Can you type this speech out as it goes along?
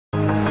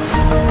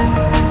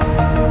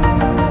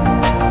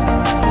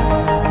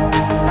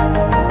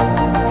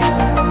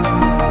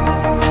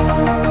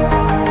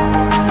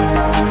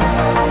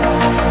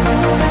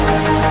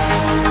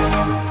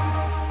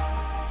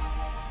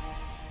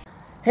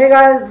Hey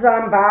guys,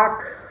 I'm back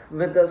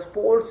with the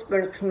Sports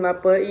Prediction by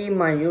PARI,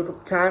 my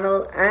YouTube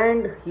channel,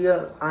 and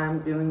here I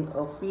am giving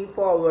a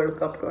FIFA World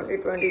Cup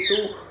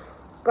 2022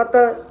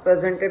 Qatar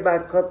presented by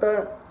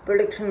Qatar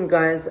prediction,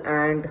 guys.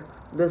 And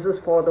this is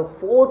for the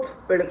fourth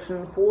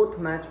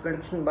match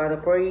prediction by the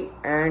PARI,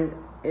 and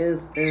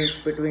is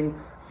between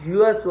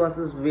US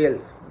versus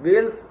Wales.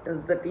 Wales is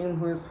the team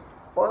who is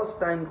first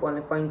time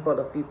qualifying for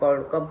the FIFA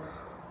World Cup,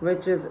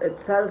 which is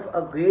itself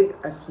a great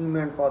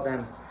achievement for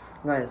them,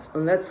 guys. So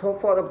let's hope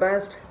for the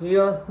best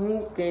here.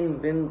 Who can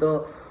win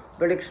the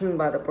prediction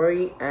by the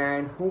PARI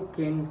and who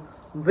can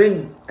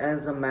win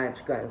as a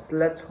match, guys?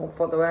 Let's hope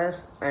for the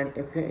best. And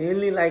if you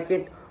really like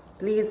it,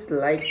 please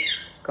like,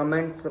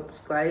 comment,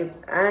 subscribe,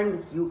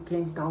 and you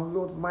can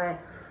download my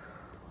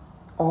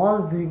all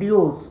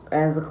videos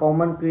as a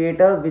common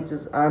creator, which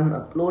is I'm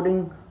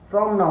uploading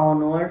from now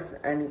onwards,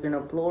 and you can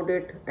upload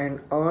it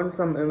and earn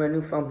some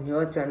revenue from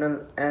your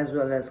channel as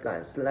well. As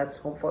guys, let's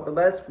hope for the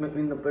best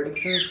between the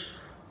predictions.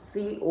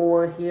 See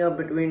over here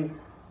between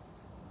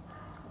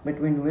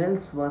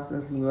Wales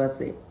versus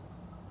USA.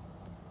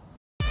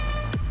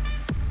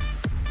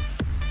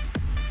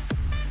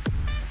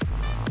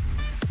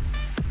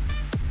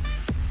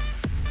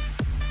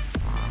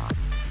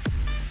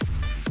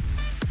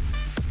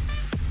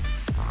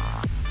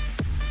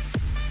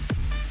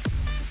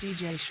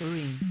 DJ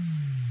Shireen.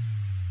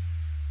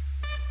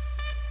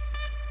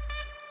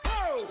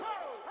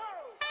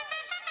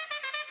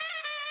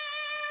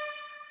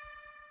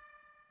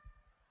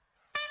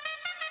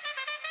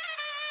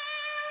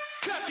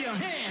 Clap your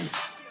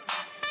hands.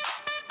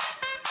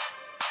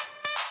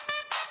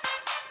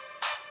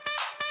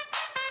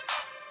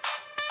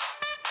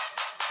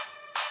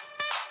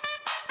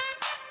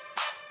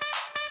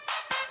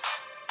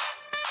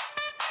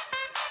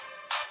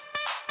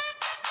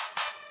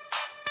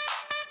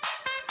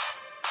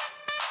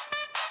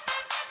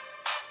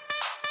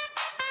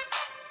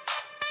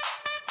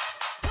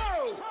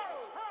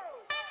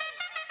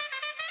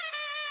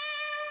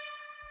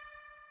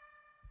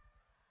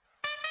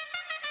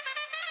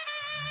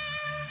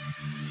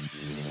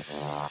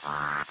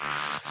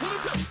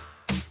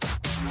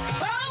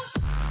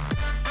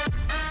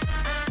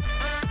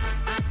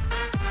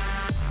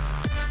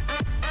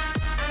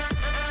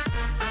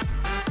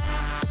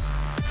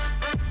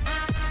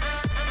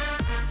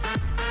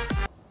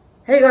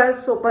 Hey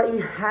guys, so PARI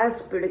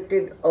has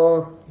predicted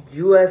a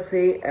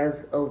USA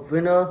as a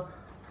winner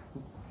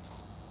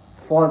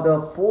for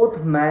the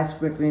fourth match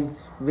between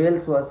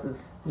Wales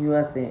versus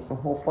USA. I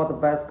hope for the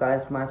best,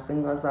 guys. My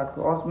fingers are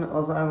crossed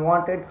because I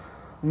wanted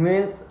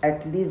Wales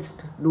at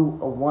least do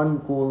a one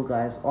goal,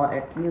 guys, or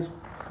at least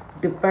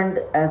defend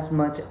as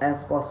much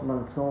as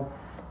possible. So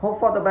hope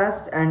for the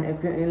best. And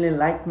if you really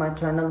like my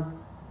channel,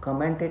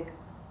 comment it,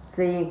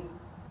 say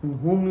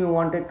whom you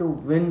wanted to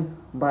win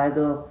by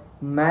the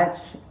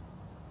match,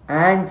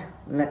 and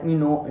let me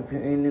know if you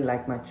really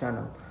like my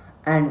channel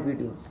and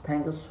videos.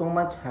 Thank you so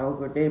much. Have a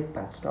good day.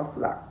 Best of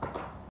luck.